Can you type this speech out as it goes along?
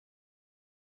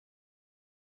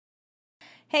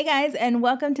Hey guys, and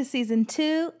welcome to season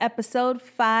 2, episode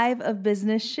 5 of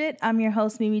Business Shit. I'm your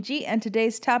host, Mimi G, and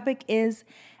today's topic is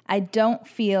I don't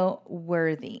feel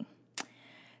worthy.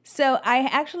 So, I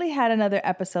actually had another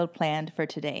episode planned for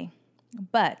today,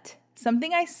 but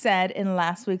something I said in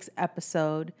last week's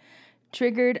episode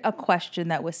triggered a question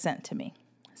that was sent to me.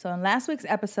 So, in last week's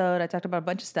episode, I talked about a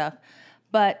bunch of stuff,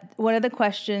 but one of the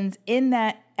questions in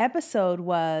that episode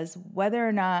was whether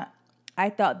or not I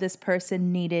thought this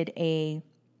person needed a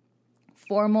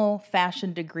formal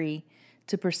fashion degree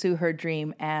to pursue her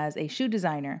dream as a shoe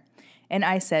designer. And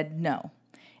I said no.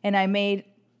 And I made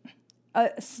a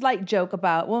slight joke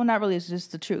about, well, not really, it's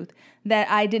just the truth, that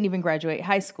I didn't even graduate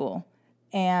high school.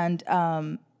 And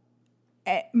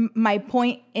my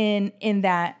point in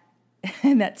that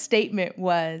in that statement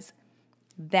was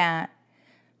that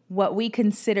what we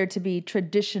consider to be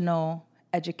traditional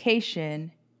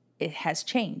education, it has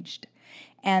changed.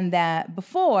 And that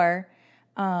before,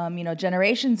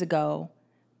 generations ago,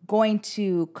 going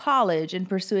to college and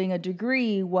pursuing a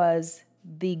degree was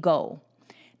the goal.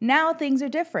 Now things are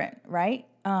different, right?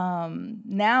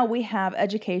 Now we have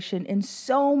education in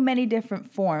so many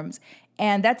different forms,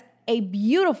 and that's a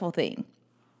beautiful thing.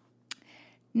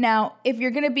 Now, if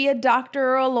you're going to be a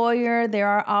doctor or a lawyer, there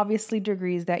are obviously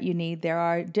degrees that you need. There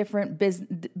are different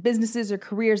businesses or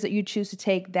careers that you choose to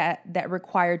take that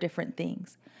require different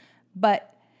things.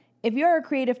 But if you're a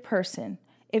creative person,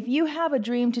 if you have a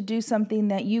dream to do something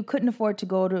that you couldn't afford to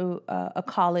go to a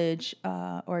college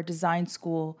or a design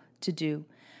school to do,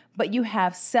 but you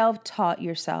have self-taught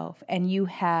yourself and you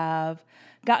have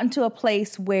gotten to a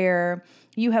place where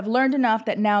you have learned enough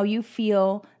that now you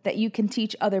feel that you can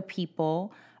teach other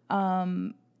people,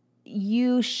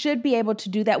 you should be able to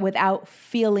do that without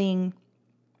feeling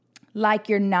like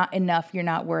you're not enough, you're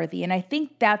not worthy. And I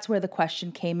think that's where the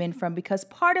question came in from, because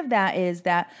part of that is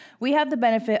that we have the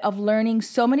benefit of learning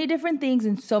so many different things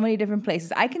in so many different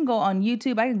places. I can go on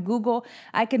YouTube, I can Google,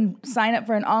 I can sign up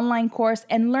for an online course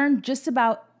and learn just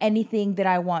about anything that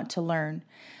I want to learn,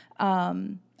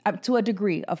 up to a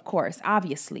degree, of course,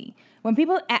 obviously. When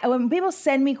people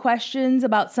send me questions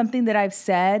about something that I've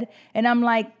said, and I'm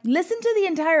like, listen to the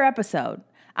entire episode.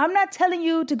 I'm not telling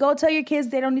you to go tell your kids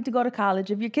they don't need to go to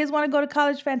college. If your kids want to go to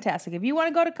college, fantastic. If you want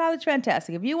to go to college,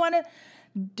 fantastic. If you want to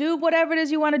do whatever it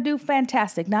is you want to do,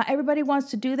 fantastic. Not everybody wants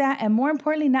to do that. And more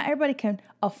importantly, not everybody can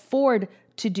afford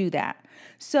to do that.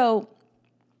 So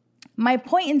my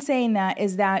point in saying that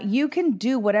is that you can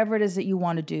do whatever it is that you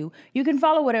want to do. You can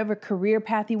follow whatever career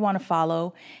path you want to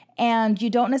follow. And you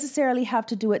don't necessarily have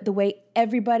to do it the way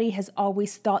everybody has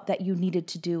always thought that you needed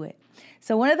to do it.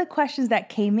 So one of the questions that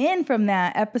came in from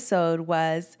that episode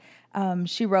was,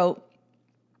 she wrote,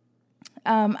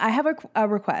 I have a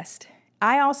request.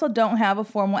 I also don't have a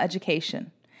formal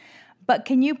education, but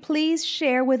can you please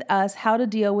share with us how to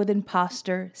deal with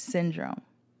imposter syndrome?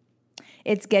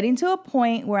 It's getting to a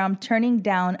point where I'm turning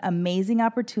down amazing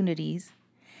opportunities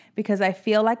because I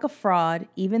feel like a fraud,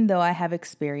 even though I have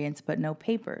experience but no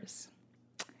papers.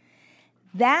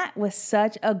 That was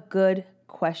such a good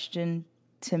question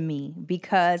to me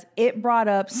because it brought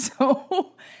up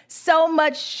so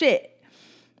much shit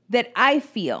that I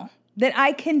feel that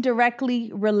I can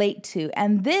directly relate to.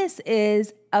 And this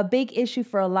is a big issue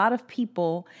for a lot of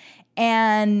people,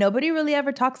 and nobody really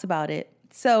ever talks about it.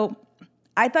 So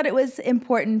I thought it was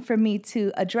important for me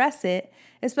to address it,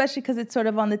 especially because it's sort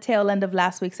of on the tail end of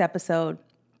last week's episode.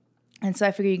 And so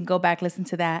I figure you can go back, listen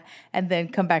to that, and then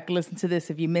come back and listen to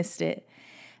this if you missed it.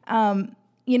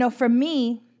 For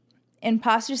me,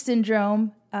 imposter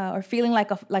syndrome or feeling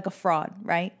like a fraud,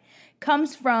 right,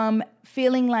 comes from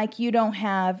feeling like you don't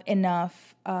have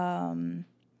enough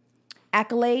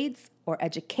accolades or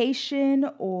education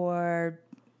or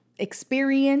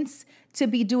experience to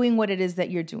be doing what it is that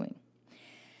you're doing.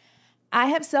 I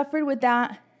have suffered with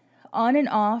that on and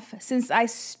off since I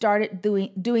started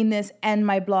doing this and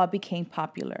my blog became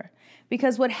popular.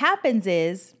 Because what happens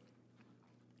is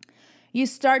you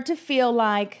start to feel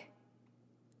like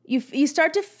you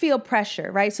start to feel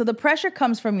pressure, right? So the pressure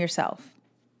comes from yourself.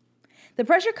 The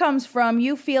pressure comes from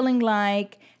you feeling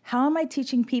like, how am I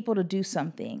teaching people to do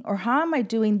something? Or how am I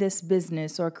doing this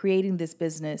business or creating this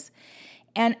business?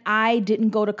 And I didn't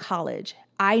go to college.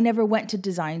 I never went to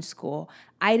design school.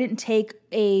 I didn't take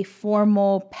a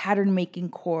formal pattern making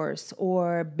course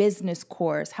or business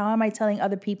course. How am I telling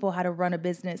other people how to run a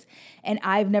business? And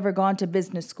I've never gone to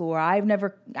business school. Or I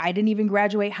didn't even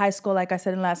graduate high school, like I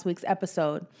said in last week's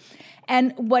episode.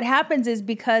 And what happens is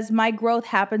because my growth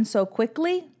happened so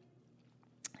quickly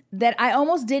that I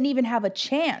almost didn't even have a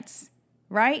chance,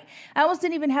 right? I almost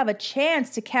didn't even have a chance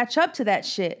to catch up to that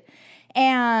shit.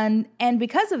 And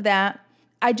because of that,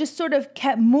 I just sort of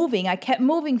kept moving. I kept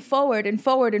moving forward and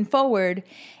forward and forward.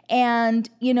 And,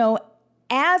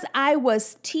 as I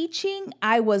was teaching,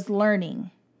 I was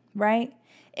learning, right?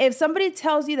 If somebody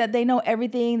tells you that they know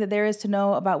everything that there is to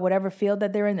know about whatever field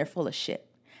that they're in, they're full of shit.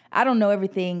 I don't know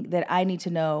everything that I need to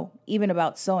know, even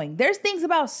about sewing. There's things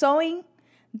about sewing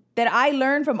that I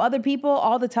learn from other people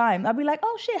all the time. I'll be like,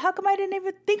 oh shit, how come I didn't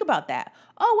even think about that?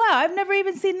 Oh wow, I've never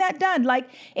even seen that done. Like,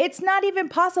 it's not even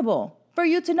possible for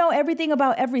you to know everything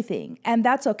about everything, and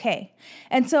that's okay.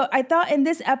 And so I thought in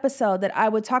this episode that I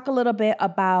would talk a little bit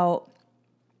about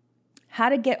how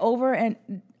to get over it,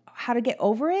 how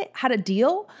to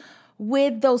deal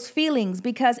with those feelings,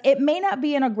 because it may not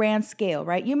be in a grand scale,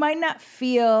 right? You might not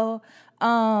feel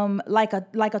like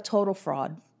a total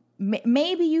fraud.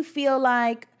 Maybe you feel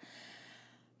like,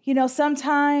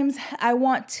 sometimes I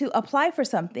want to apply for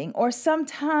something, or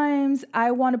sometimes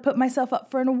I want to put myself up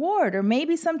for an award, or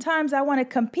maybe sometimes I want to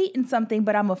compete in something,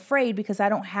 but I'm afraid because I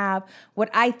don't have what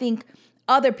I think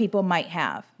other people might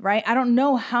have, right? I don't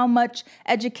know how much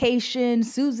education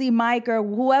Susie, Mike, or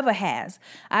whoever has.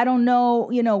 I don't know,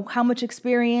 how much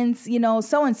experience,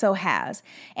 so-and-so has.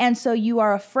 And so you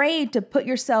are afraid to put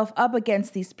yourself up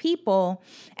against these people.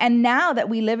 And now that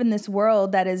we live in this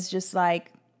world that is just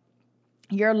like,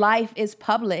 your life is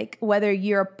public, whether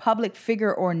you're a public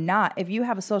figure or not. If you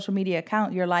have a social media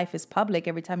account, your life is public.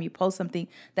 Every time you post something,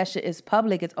 that shit is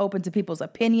public. It's open to people's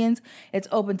opinions. It's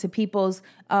open to people's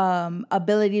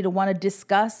ability to want to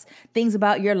discuss things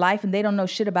about your life, and they don't know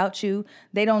shit about you.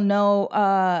 They don't know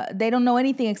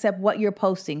anything except what you're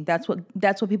posting. That's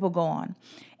what people go on.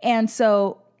 And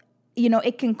so,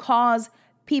 it can cause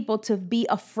people to be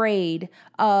afraid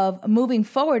of moving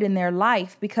forward in their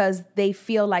life because they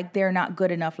feel like they're not good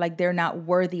enough, like they're not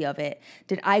worthy of it.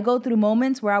 Did I go through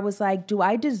moments where I was like, do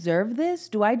I deserve this?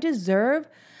 Do I deserve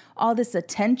all this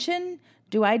attention?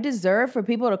 Do I deserve for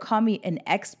people to call me an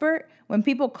expert? When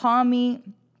people call me,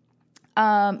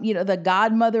 the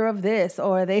godmother of this,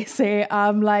 or they say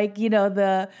I'm like,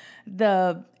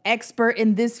 the expert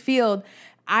in this field,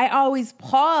 I always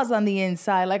pause on the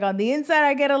inside. Like on the inside,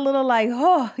 I get a little like,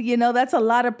 that's a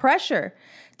lot of pressure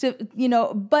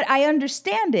but I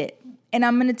understand it. And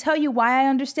I'm going to tell you why I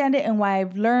understand it and why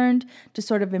I've learned to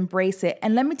sort of embrace it.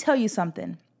 And let me tell you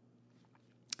something.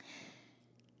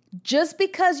 Just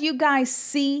because you guys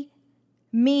see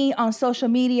me on social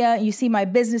media, and you see my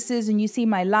businesses, and you see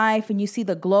my life, and you see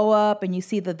the glow up, and you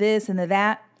see the this and the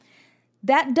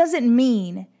that doesn't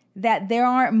mean that there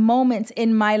aren't moments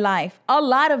in my life, a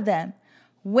lot of them,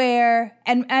 where,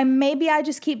 and maybe I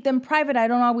just keep them private. I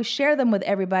don't always share them with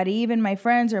everybody, even my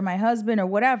friends or my husband or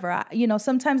whatever.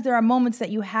 Sometimes there are moments that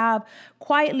you have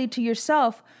quietly to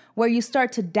yourself where you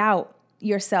start to doubt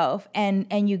yourself and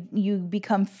you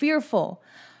become fearful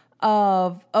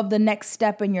of the next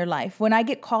step in your life. When I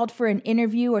get called for an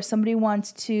interview, or somebody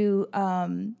wants to,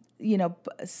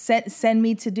 send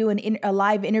me to do a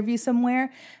live interview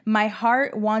somewhere, my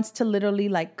heart wants to literally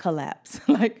like collapse.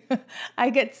 Like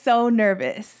I get so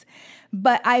nervous.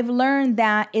 But I've learned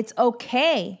that it's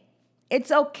okay.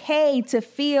 It's okay to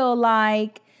feel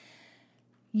like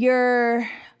you're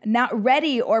not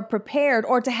ready or prepared,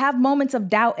 or to have moments of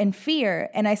doubt and fear.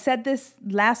 And I said this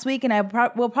last week, and I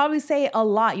will probably say it a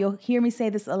lot. You'll hear me say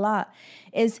this a lot,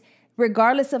 is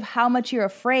regardless of how much you're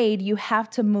afraid, you have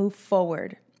to move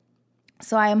forward.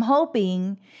 So I am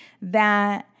hoping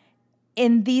that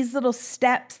in these little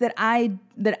steps that I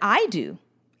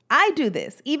do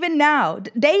this, even now,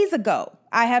 days ago,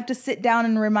 I have to sit down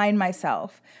and remind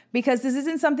myself, because this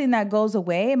isn't something that goes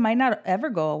away. It might not ever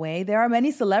go away. There are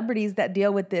many celebrities that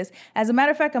deal with this. As a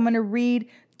matter of fact, I'm going to read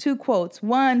 2 quotes.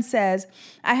 One says,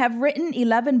 I have written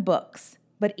 11 books,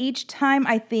 but each time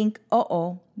I think,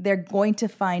 they're going to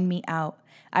find me out.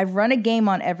 I've run a game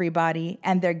on everybody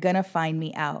and they're going to find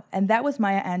me out. And that was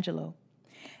Maya Angelou.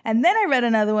 And then I read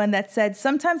another one that said,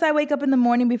 sometimes I wake up in the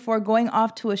morning before going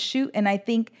off to a shoot and I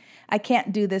think, I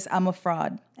can't do this, I'm a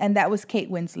fraud. And that was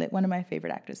Kate Winslet, one of my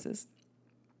favorite actresses.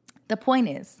 The point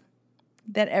is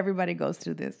that everybody goes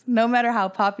through this. No matter how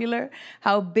popular,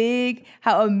 how big,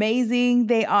 how amazing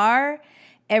they are,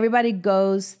 everybody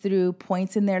goes through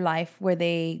points in their life where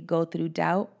they go through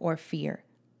doubt or fear.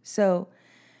 So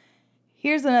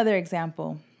here's another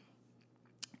example.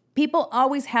 People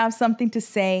always have something to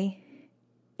say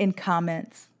in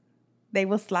comments. They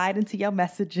will slide into your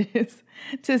messages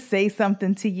to say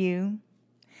something to you.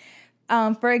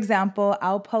 For example,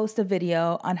 I'll post a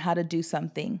video on how to do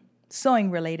something,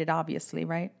 sewing related, obviously,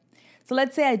 right? So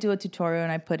let's say I do a tutorial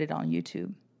and I put it on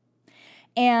YouTube.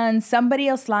 and somebody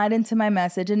will slide into my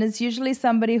message, and it's usually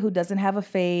somebody who doesn't have a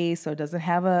face or doesn't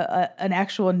have an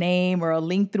actual name or a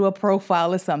link through a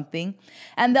profile or something,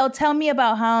 and they'll tell me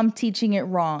about how I'm teaching it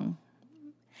wrong.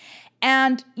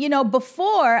 And,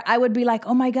 before I would be like,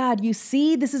 oh my God, you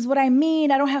see, this is what I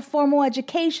mean. I don't have formal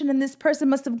education, and this person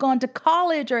must have gone to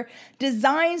college or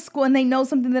design school and they know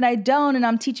something that I don't, and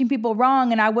I'm teaching people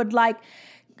wrong. And I would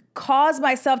cause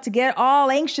myself to get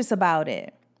all anxious about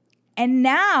it. And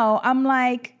now I'm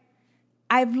like,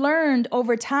 I've learned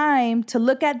over time to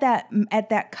look at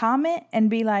that comment and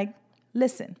be like,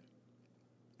 listen,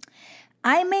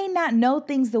 I may not know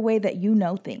things the way that you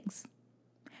know things,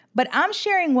 but I'm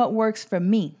sharing what works for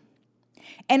me.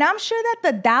 And I'm sure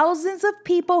that the thousands of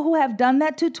people who have done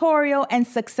that tutorial and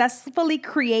successfully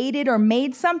created or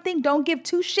made something don't give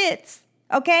two shits,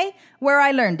 okay, where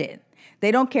I learned it.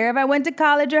 They don't care if I went to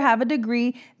college or have a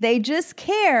degree. They just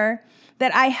care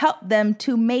that I helped them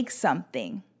to make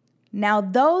something. Now,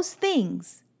 those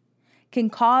things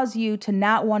can cause you to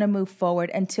not want to move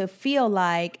forward and to feel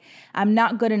like I'm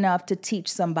not good enough to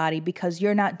teach somebody because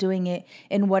you're not doing it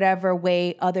in whatever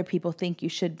way other people think you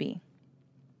should be.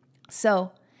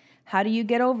 So how do you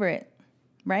get over it,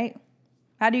 right?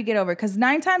 How do you get over it? Because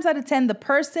 9 times out of 10, the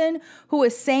person who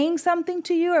is saying something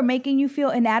to you or making you feel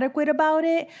inadequate about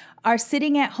it are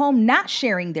sitting at home not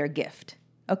sharing their gift,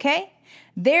 okay?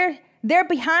 They're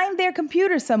behind their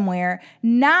computer somewhere,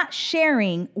 not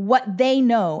sharing what they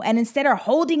know, and instead are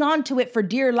holding on to it for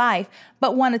dear life,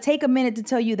 but want to take a minute to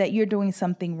tell you that you're doing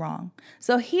something wrong.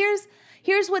 So here's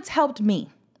what's helped me.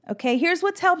 Okay, here's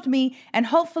what's helped me, and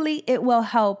hopefully it will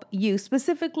help you,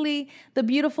 specifically the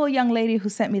beautiful young lady who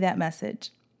sent me that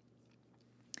message.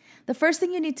 The first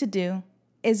thing you need to do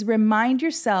is remind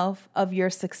yourself of your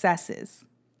successes.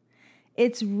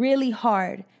 It's really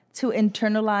hard to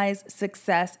internalize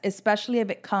success, especially if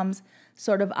it comes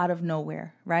sort of out of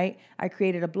nowhere, right? I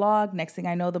created a blog. Next thing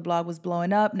I know, the blog was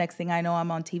blowing up. Next thing I know,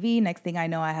 I'm on TV. Next thing I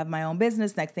know, I have my own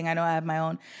business. Next thing I know, I have my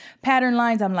own pattern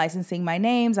lines. I'm licensing my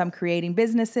names. I'm creating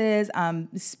businesses. I'm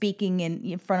speaking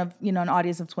in front of, an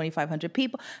audience of 2,500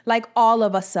 people. Like all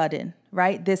of a sudden,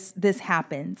 right? This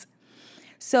happens.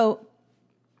 So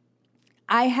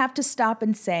I have to stop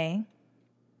and say,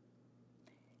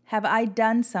 have I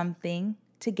done something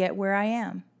to get where I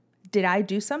am? Did I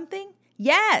do something?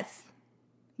 Yes,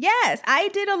 I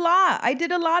did a lot. I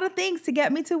did a lot of things to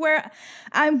get me to where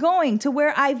I'm going, to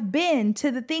where I've been,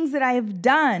 to the things that I have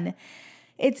done.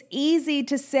 It's easy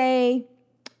to say,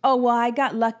 oh, well, I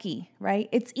got lucky, right?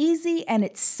 It's easy and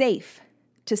it's safe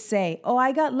to say, oh,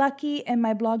 I got lucky and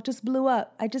my blog just blew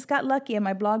up. I just got lucky and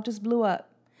my blog just blew up.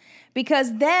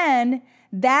 Because then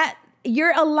that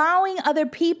you're allowing other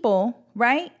people,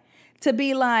 right, to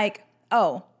be like,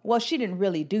 oh, well, she didn't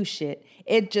really do shit.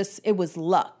 It was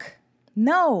luck.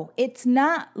 No, it's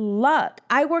not luck.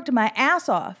 I worked my ass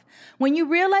off. When you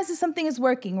realize that something is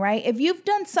working, right? If you've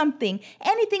done something,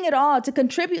 anything at all to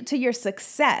contribute to your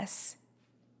success,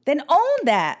 then own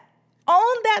that.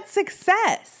 Own that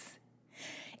success.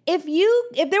 If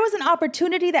there was an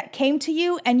opportunity that came to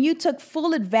you and you took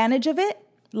full advantage of it,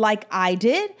 like I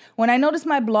did, when I noticed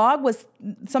my blog was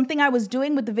something I was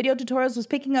doing with the video tutorials was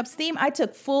picking up steam, I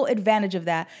took full advantage of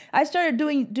that. I started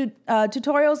doing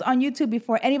tutorials on YouTube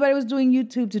before anybody was doing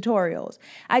YouTube tutorials.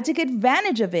 I took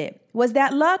advantage of it. Was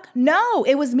that luck? No,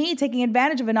 it was me taking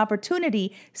advantage of an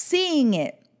opportunity, seeing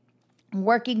it,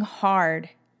 working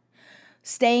hard,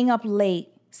 staying up late,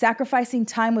 sacrificing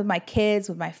time with my kids,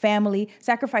 with my family,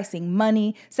 sacrificing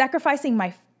money, sacrificing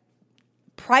my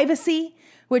privacy,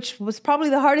 which was probably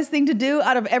the hardest thing to do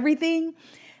out of everything.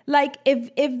 Like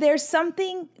if there's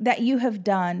something that you have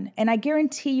done, and I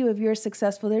guarantee you if you're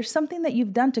successful, there's something that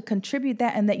you've done to contribute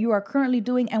that and that you are currently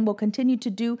doing and will continue to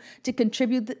do to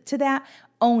contribute to that,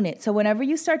 own it. So whenever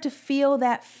you start to feel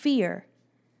that fear,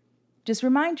 just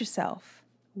remind yourself,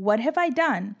 what have I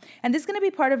done? And this is going to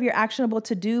be part of your actionable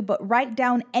to do, but write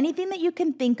down anything that you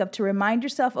can think of to remind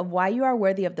yourself of why you are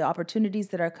worthy of the opportunities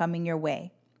that are coming your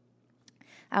way.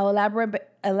 I'll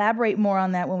elaborate more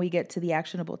on that when we get to the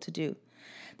actionable to do.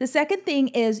 The second thing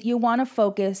is you want to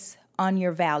focus on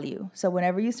your value. So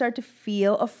whenever you start to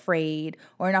feel afraid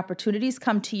or an opportunities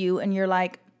come to you and you're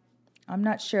like, I'm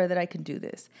not sure that I can do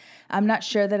this. I'm not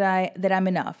sure that I'm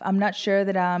enough. I'm not sure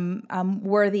that I'm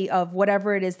worthy of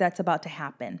whatever it is that's about to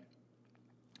happen.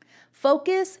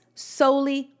 Focus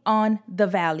solely on the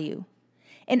value.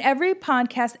 In every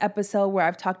podcast episode where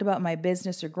I've talked about my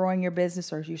business or growing your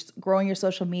business or growing your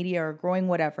social media or growing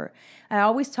whatever, I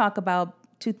always talk about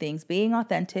 2 things, being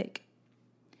authentic,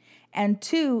 and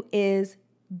 2 is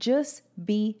just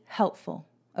be helpful,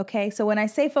 okay? So when I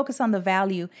say focus on the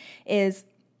value is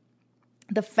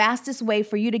the fastest way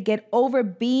for you to get over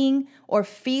being or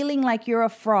feeling like you're a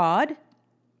fraud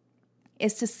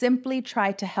is to simply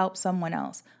try to help someone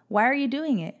else. Why are you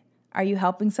doing it? Are you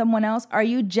helping someone else? Are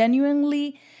you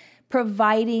genuinely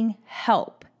providing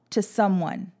help to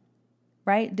someone?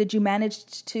 Right? Did you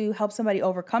manage to help somebody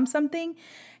overcome something?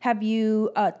 Have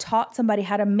you taught somebody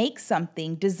how to make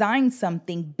something, design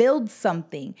something, build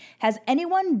something? Has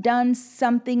anyone done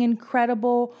something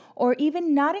incredible or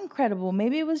even not incredible?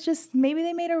 Maybe it was just, maybe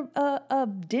they made a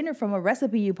dinner from a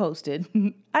recipe you posted.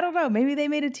 I don't know. Maybe they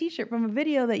made a t-shirt from a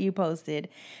video that you posted.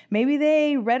 Maybe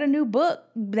they read a new book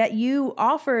that you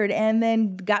offered and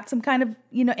then got some kind of,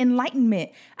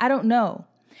 enlightenment. I don't know.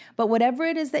 But whatever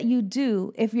it is that you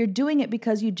do, if you're doing it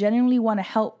because you genuinely want to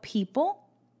help people,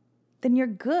 then you're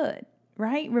good,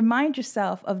 right? Remind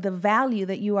yourself of the value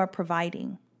that you are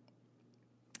providing.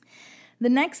 The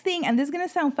next thing, and this is going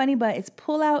to sound funny, but it's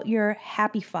pull out your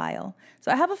happy file.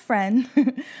 So I have a friend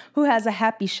who has a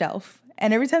happy shelf.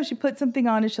 And every time she puts something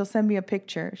on it, she'll send me a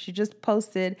picture. She just put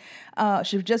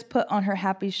on her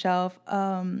happy shelf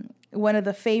one of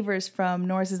the favors from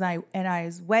Norris and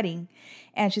I's wedding.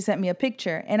 And she sent me a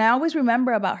picture. And I always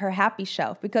remember about her happy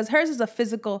shelf because hers is a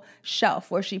physical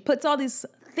shelf where she puts all these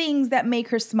things that make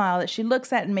her smile, that she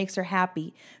looks at and makes her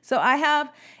happy. So I have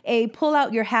a pull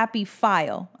out your happy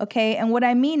file, okay? And what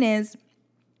I mean is,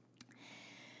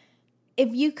 if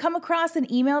you come across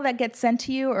an email that gets sent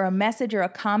to you or a message or a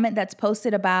comment that's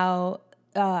posted about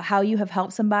how you have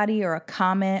helped somebody, or a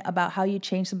comment about how you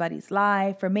changed somebody's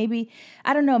life, or maybe,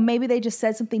 I don't know, maybe they just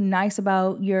said something nice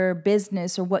about your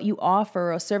business or what you offer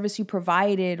or a service you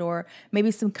provided, or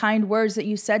maybe some kind words that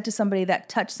you said to somebody that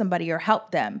touched somebody or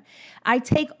helped them. I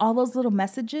take all those little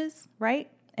messages, right?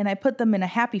 And I put them in a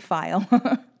happy file.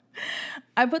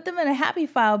 I put them in a happy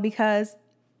file because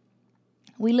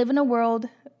we live in a world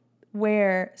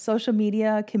where social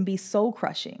media can be soul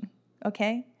crushing,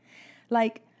 okay?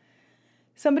 Like,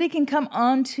 somebody can come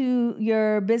onto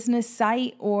your business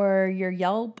site or your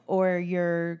Yelp or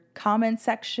your comment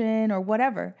section or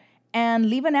whatever and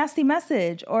leave a nasty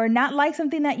message or not like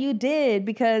something that you did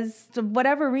because of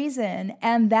whatever reason.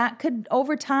 And that could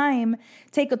over time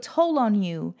take a toll on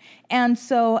you. And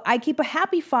so I keep a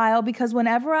happy file because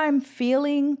whenever I'm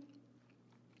feeling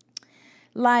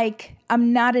like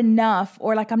I'm not enough,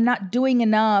 or like I'm not doing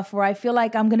enough, or I feel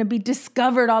like I'm going to be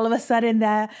discovered all of a sudden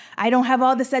that I don't have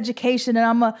all this education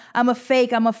and I'm a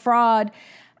fake, I'm a fraud,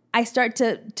 I start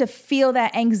to feel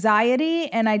that anxiety,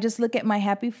 and I just look at my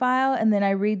happy file and then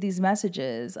I read these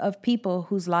messages of people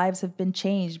whose lives have been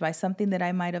changed by something that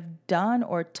I might have done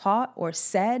or taught or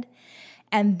said.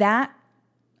 And that,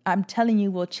 I'm telling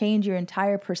you, will change your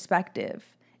entire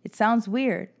perspective. It sounds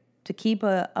weird to keep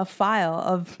a file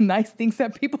of nice things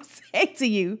that people say to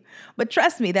you. But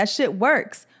trust me, that shit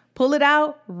works. Pull it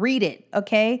out, read it,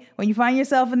 okay? When you find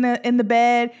yourself in the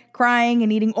bed crying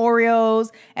and eating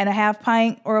Oreos and a half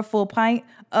pint or a full pint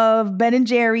of Ben &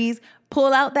 Jerry's,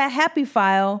 pull out that happy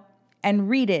file and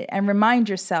read it and remind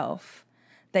yourself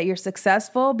that you're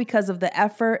successful because of the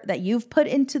effort that you've put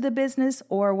into the business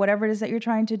or whatever it is that you're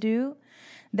trying to do,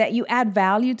 that you add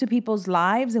value to people's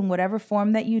lives in whatever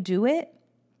form that you do it,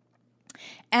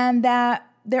 and that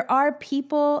there are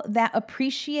people that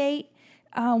appreciate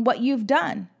what you've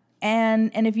done.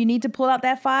 And if you need to pull out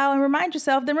that file and remind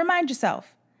yourself, then remind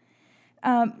yourself.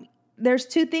 There's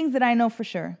two things that I know for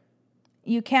sure.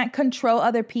 You can't control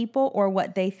other people or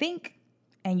what they think,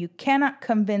 and you cannot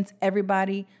convince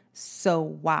everybody, so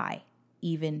why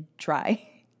even try?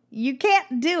 You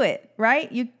can't do it,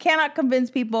 right? You cannot convince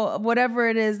people of whatever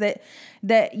it is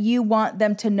that you want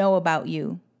them to know about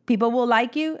you. People will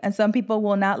like you and some people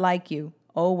will not like you.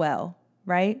 Oh, well,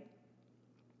 right?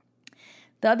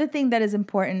 The other thing that is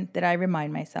important that I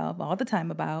remind myself all the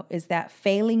time about is that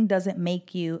failing doesn't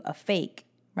make you a fake,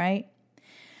 right?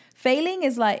 Failing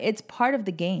is like, it's part of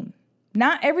the game.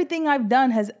 Not everything I've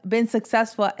done has been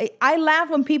successful. I laugh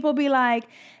when people be like,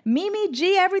 Mimi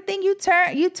G, everything you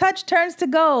touch turns to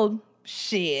gold.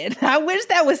 Shit, I wish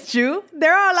that was true.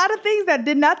 There are a lot of things that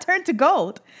did not turn to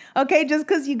gold. Okay, just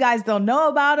because you guys don't know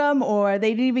about them or they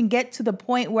didn't even get to the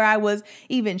point where I was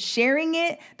even sharing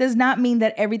it does not mean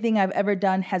that everything I've ever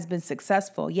done has been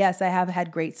successful. Yes, I have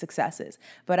had great successes,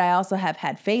 but I also have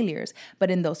had failures. But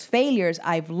in those failures,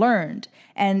 I've learned.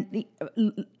 And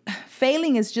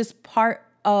failing is just part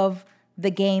of the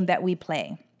game that we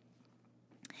play.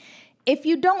 If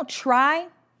you don't try,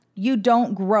 you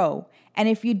don't grow. And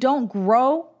if you don't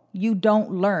grow, you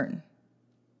don't learn,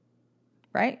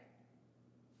 right?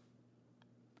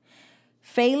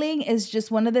 Failing is just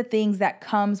one of the things that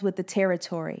comes with the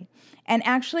territory. And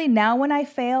actually now when I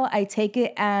fail, I take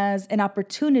it as an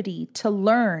opportunity to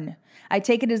learn, I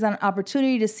take it as an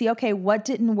opportunity to see, okay, what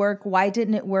didn't work? Why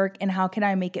didn't it work? And how can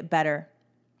I make it better?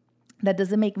 That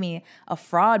doesn't make me a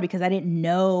fraud because I didn't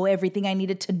know everything I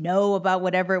needed to know about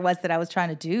whatever it was that I was trying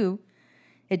to do.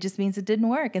 It just means it didn't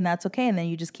work, and that's okay. And then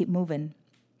you just keep moving.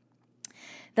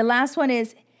 The last one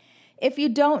is, if you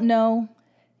don't know,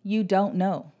 you don't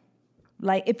know.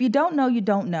 Like, if you don't know, you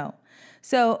don't know.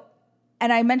 So,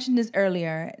 and I mentioned this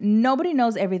earlier, nobody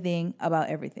knows everything about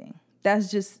everything.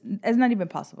 It's not even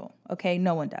possible. Okay.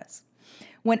 No one does.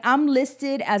 When I'm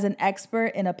listed as an expert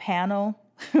in a panel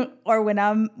or when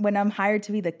I'm hired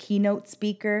to be the keynote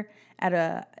speaker at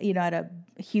a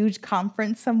huge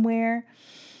conference somewhere,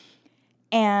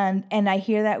 and I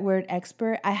hear that word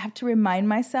expert, I have to remind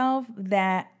myself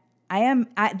that I am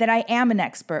an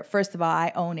expert. First of all,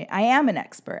 I own it. I am an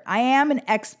expert. I am an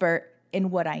expert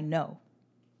in what I know.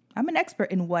 I'm an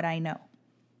expert in what I know.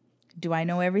 Do I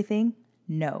know everything?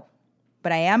 No.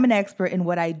 But I am an expert in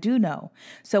what I do know.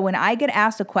 So when I get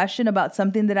asked a question about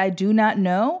something that I do not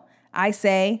know, I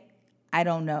say, I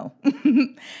don't know.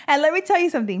 And let me tell you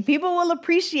something. People will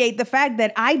appreciate the fact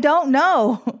that I don't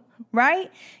know,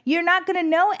 right? You're not going to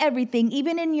know everything,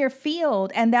 even in your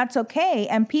field, and that's okay.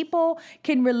 And people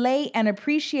can relate and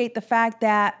appreciate the fact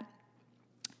that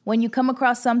when you come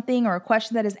across something or a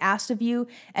question that is asked of you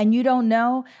and you don't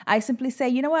know, I simply say,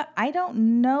 you know what? I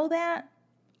don't know that.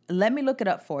 Let me look it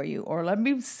up for you, or let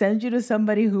me send you to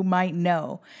somebody who might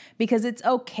know, because it's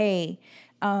okay.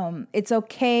 It's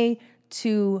okay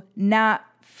to not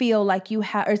feel like you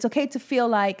have, or it's okay to feel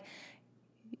like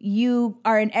you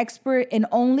are an expert in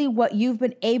only what you've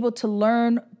been able to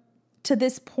learn to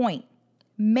this point.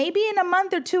 Maybe in a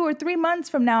month or 2 or 3 months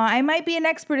from now, I might be an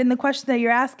expert in the question that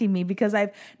you're asking me because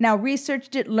I've now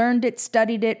researched it, learned it,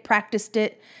 studied it, practiced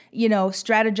it,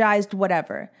 strategized,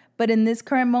 whatever. But in this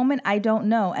current moment, I don't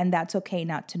know, and that's okay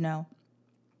not to know.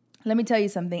 Let me tell you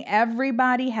something.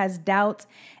 Everybody has doubts,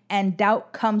 and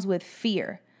doubt comes with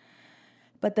fear.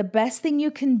 But the best thing you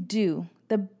can do,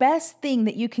 the best thing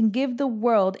that you can give the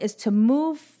world is to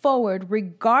move forward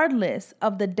regardless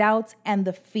of the doubts and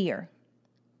the fear.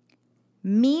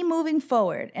 Me moving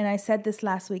forward, and I said this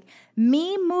last week,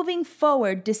 me moving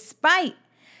forward despite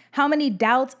how many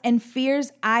doubts and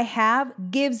fears I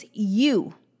have gives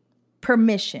you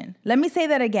permission. Let me say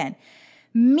that again.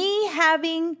 Me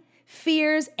having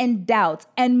fears and doubts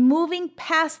and moving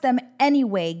past them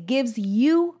anyway gives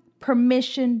you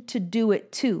permission to do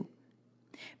it too.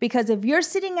 Because if you're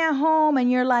sitting at home and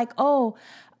you're like,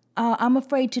 I'm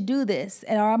afraid to do this,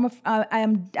 or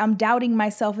I'm doubting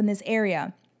myself in this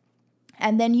area,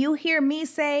 and then you hear me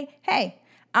say, hey,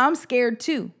 I'm scared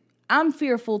too. I'm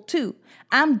fearful too.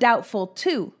 I'm doubtful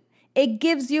too. It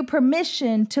gives you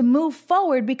permission to move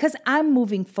forward because I'm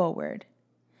moving forward.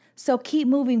 So keep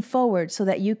moving forward so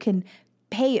that you can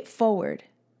pay it forward,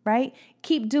 right?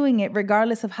 Keep doing it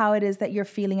regardless of how it is that you're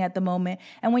feeling at the moment.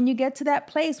 And when you get to that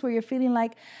place where you're feeling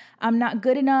like I'm not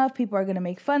good enough, people are going to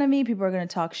make fun of me, people are going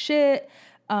to talk shit,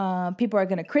 people are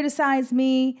going to criticize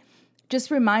me, just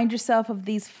remind yourself of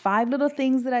these 5 little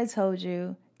things that I told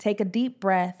you. Take a deep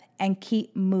breath and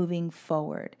keep moving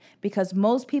forward, because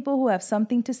most people who have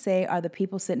something to say are the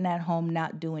people sitting at home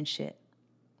not doing shit.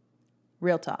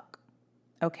 Real talk.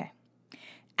 Okay.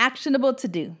 Actionable to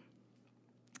do.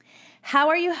 How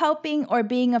are you helping or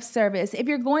being of service? If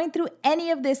you're going through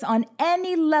any of this on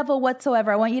any level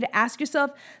whatsoever, I want you to ask yourself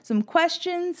some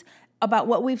questions about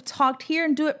what we've talked here,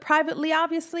 and do it privately,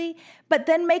 obviously, but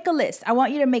then make a list. I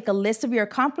want you to make a list of your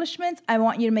accomplishments. I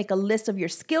want you to make a list of your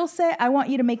skill set. I want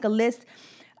you to make a list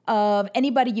of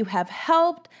anybody you have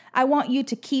helped. I want you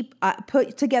to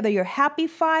put together your happy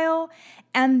file,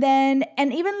 and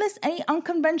even list any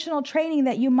unconventional training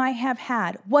that you might have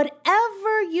had.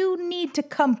 Whatever you need to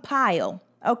compile,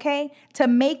 okay, to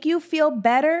make you feel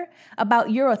better about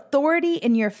your authority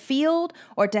in your field,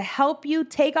 or to help you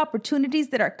take opportunities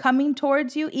that are coming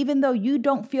towards you, even though you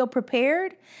don't feel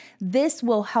prepared, this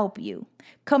will help you.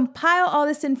 Compile all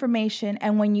this information,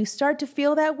 and when you start to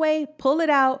feel that way, pull it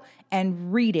out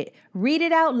and read it. Read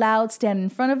it out loud, stand in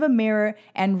front of a mirror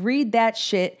and read that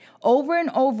shit over and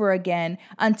over again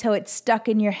until it's stuck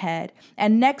in your head.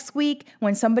 And next week,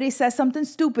 when somebody says something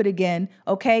stupid again,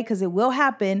 okay, because it will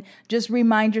happen, just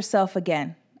remind yourself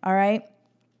again, all right?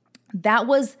 That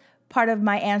was part of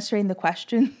my answering the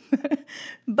question.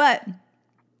 But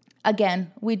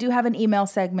again, we do have an email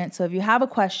segment. So if you have a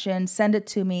question, send it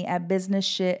to me at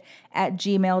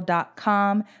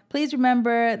businessshit@gmail.com. Please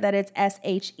remember that it's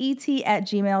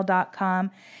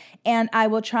SHET@gmail.com. and I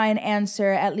will try and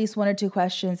answer at least 1 or 2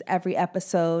 questions every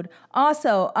episode.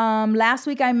 Also, last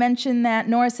week I mentioned that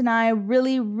Norris and I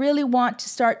really, really want to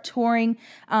start touring.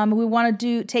 We want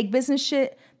to take Business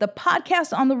Shit, the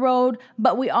podcast, on the road,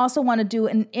 but we also want to do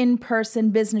an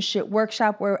in-person Business Shit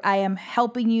workshop where I am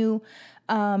helping you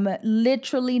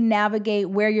literally navigate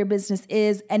where your business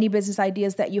is, any business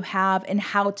ideas that you have, and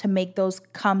how to make those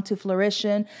come to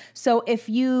fruition. So if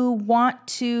you want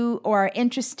to or are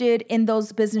interested in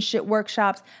those Business Shit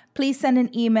workshops, please send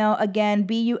an email. Again,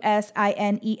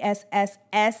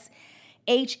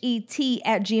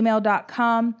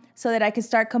 businesshet@gmail.com so that I can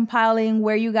start compiling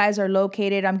where you guys are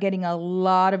located. I'm getting a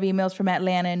lot of emails from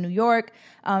Atlanta and New York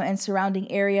and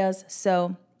surrounding areas.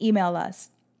 So email us.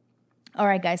 All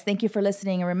right, guys, thank you for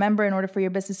listening. And remember, in order for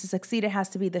your business to succeed, it has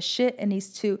to be the shit. It needs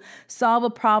to solve a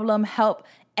problem, help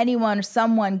anyone or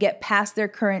someone get past their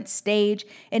current stage.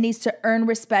 It needs to earn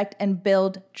respect and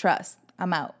build trust.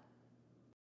 I'm out.